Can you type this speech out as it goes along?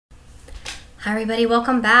Hi everybody,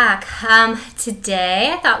 welcome back.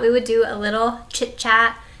 Today I thought we would do a little chitty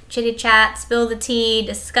chat, spill the tea,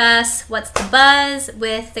 discuss what's the buzz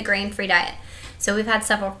with the grain-free diet. So we've had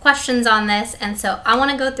several questions on this, and so I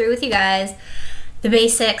want to go through with you guys the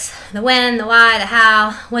basics, the when, the why, the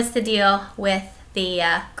how, what's the deal with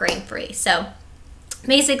the grain-free. So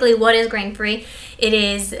basically, what is grain-free? It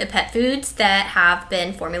is pet foods that have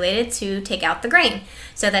been formulated to take out the grain.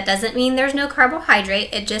 So that doesn't mean there's no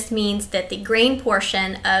carbohydrate. It just means that the grain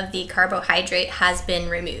portion of the carbohydrate has been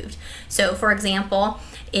removed. So for example,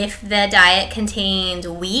 if the diet contained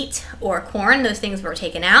wheat or corn, those things were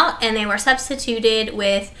taken out and they were substituted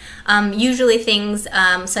with usually things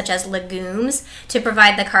such as legumes to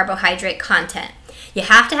provide the carbohydrate content. You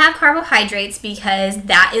have to have carbohydrates because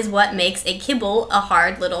that is what makes a kibble a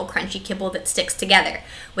hard little crunchy kibble that sticks together.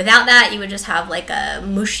 Without that, you would just have like a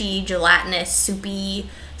mushy, gelatinous, soupy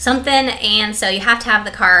something, and so you have to have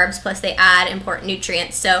the carbs, plus they add important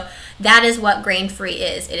nutrients. So that is what grain-free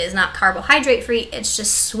is. It is not carbohydrate-free, it's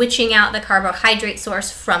just switching out the carbohydrate source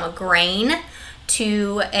from a grain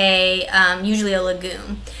to a usually a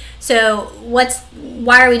legume. So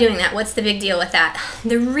why are we doing that? What's the big deal with that?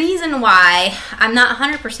 The reason why, I'm not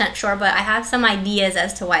 100% sure, but I have some ideas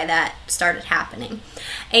as to why that started happening.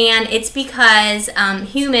 And it's because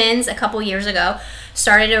humans a couple years ago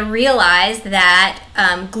started to realize that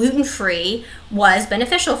gluten-free was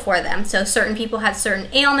beneficial for them. So certain people had certain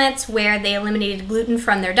ailments where they eliminated gluten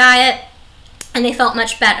from their diet and they felt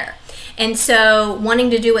much better. And so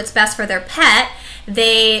wanting to do what's best for their pet,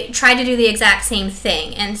 they tried to do the exact same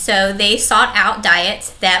thing. And so they sought out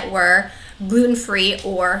diets that were gluten-free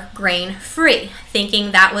or grain-free,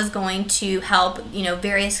 thinking that was going to help,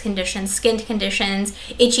 various conditions, skin conditions,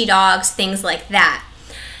 itchy dogs, things like that.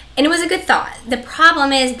 And it was a good thought. The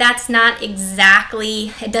problem is that's not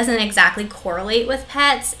exactly, it doesn't exactly correlate with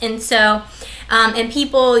pets. And so, in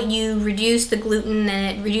people, you reduce the gluten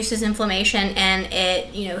and it reduces inflammation and it,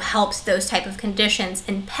 helps those type of conditions.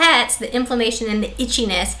 In pets, the inflammation and the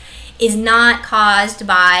itchiness is not caused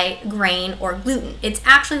by grain or gluten. It's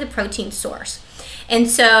actually the protein source. And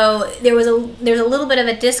so there's a little bit of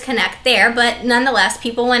a disconnect there, but nonetheless,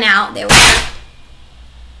 people went out, they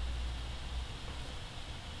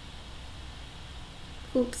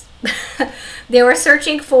were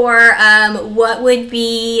searching for what would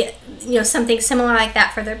be something similar like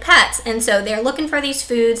that for their pets, and so they're looking for these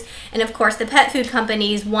foods, and of course the pet food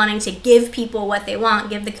companies, wanting to give people what they want,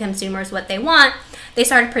 give the consumers what they want, they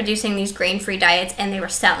started producing these grain-free diets, and they were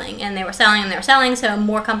selling and they were selling and they were selling. So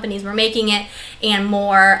more companies were making it, and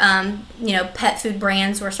more pet food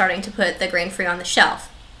brands were starting to put the grain-free on the shelf.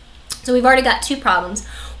 So we've already got two problems.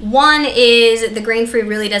 One is the grain-free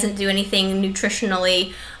really doesn't do anything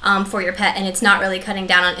nutritionally for your pet, and it's not really cutting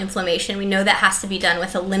down on inflammation. We know that has to be done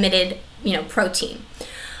with a limited, protein.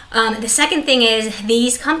 The second thing is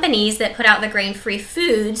these companies that put out the grain-free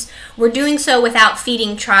foods were doing so without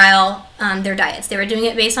feeding trial their diets. They were doing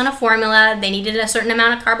it based on a formula. They needed a certain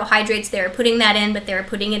amount of carbohydrates. They were putting that in, but they were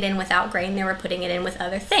putting it in without grain. They were putting it in with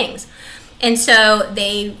other things. And so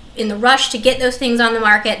they, in the rush to get those things on the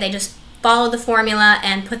market, they just followed the formula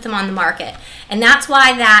and put them on the market. And that's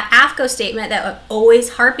why that AFCO statement that we're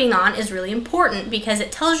always harping on is really important, because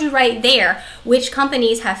it tells you right there which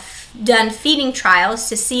companies have done feeding trials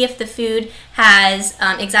to see if the food has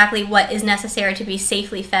exactly what is necessary to be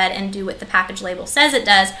safely fed and do what the package label says it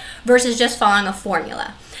does, versus just following a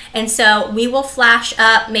formula. And so we will flash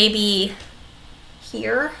up maybe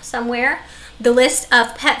here somewhere the list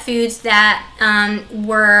of pet foods that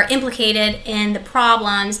were implicated in the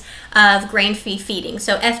problems of grain-free feeding.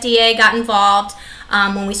 So FDA got involved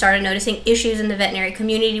when we started noticing issues in the veterinary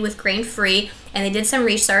community with grain-free, and they did some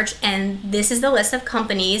research, and this is the list of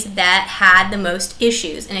companies that had the most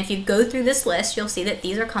issues. And if you go through this list, you'll see that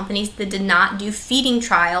these are companies that did not do feeding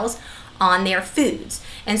trials on their foods.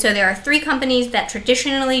 And so there are 3 companies that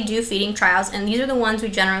traditionally do feeding trials, and these are the ones we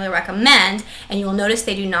generally recommend, and you will notice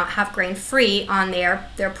they do not have grain-free on their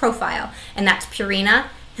profile, and that's Purina,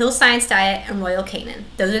 Hill Science Diet, and Royal Canin.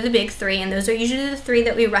 Those are the big 3, and those are usually the 3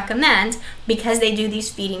 that we recommend because they do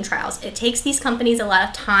these feeding trials. It takes these companies a lot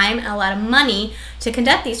of time and a lot of money to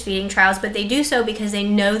conduct these feeding trials, but they do so because they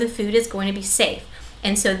know the food is going to be safe.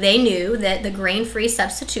 And so they knew that the grain-free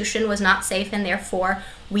substitution was not safe, and therefore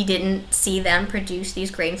we didn't see them produce these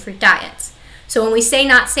grain-free diets. So when we say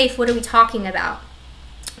not safe, what are we talking about?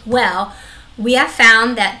 Well, we have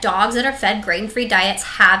found that dogs that are fed grain-free diets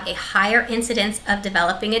have a higher incidence of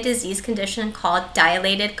developing a disease condition called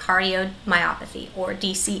dilated cardiomyopathy, or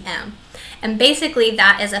DCM. And basically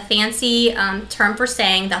that is a fancy term for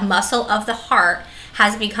saying the muscle of the heart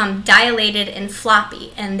has become dilated and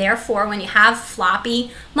floppy, and therefore when you have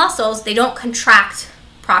floppy muscles, they don't contract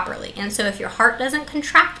properly. And so if your heart doesn't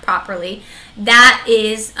contract properly, that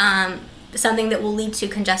is something that will lead to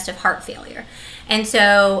congestive heart failure. And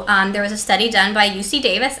so there was a study done by UC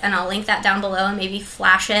Davis, and I'll link that down below and maybe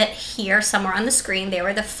flash it here somewhere on the screen. They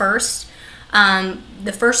were the first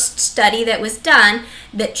study that was done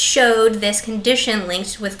that showed this condition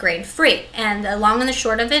linked with grain-free. And the long and the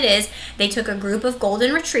short of it is they took a group of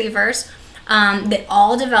golden retrievers that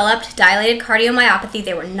all developed dilated cardiomyopathy.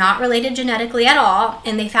 They were not related genetically at all,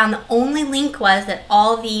 and they found the only link was that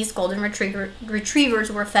all these golden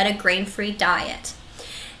retrievers were fed a grain-free diet.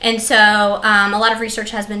 And so a lot of research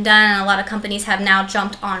has been done, and a lot of companies have now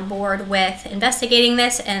jumped on board with investigating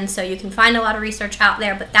this, and so you can find a lot of research out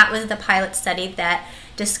there, but that was the pilot study that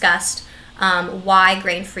discussed why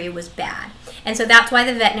grain-free was bad. And so that's why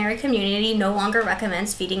the veterinary community no longer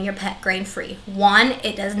recommends feeding your pet grain-free. One,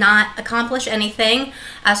 it does not accomplish anything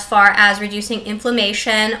as far as reducing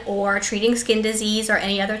inflammation or treating skin disease or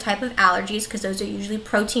any other type of allergies, because those are usually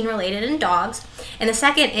protein related in dogs. And the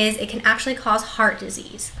second is it can actually cause heart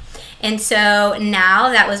disease. And so now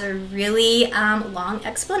that was a really long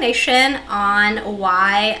explanation on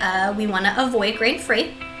why we want to avoid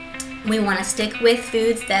grain-free. We want to stick with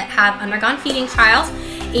foods that have undergone feeding trials,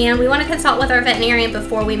 and we want to consult with our veterinarian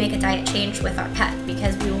before we make a diet change with our pet,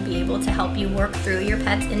 because we will be able to help you work through your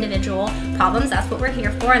pet's individual problems. That's what we're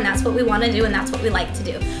here for, and that's what we want to do, and that's what we like to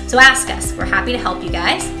do. So ask us. We're happy to help you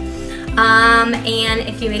guys. And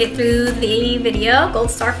if you made it through the video, gold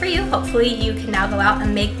star for you. Hopefully you can now go out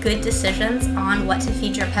and make good decisions on what to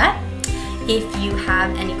feed your pet. If you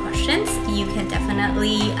have any questions, you can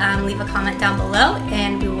definitely leave a comment down below,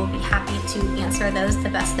 and we will be happy to answer those the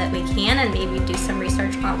best that we can, and maybe do some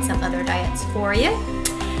research on some other diets for you.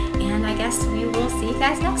 And I guess we will see you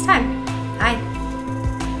guys next time. Bye.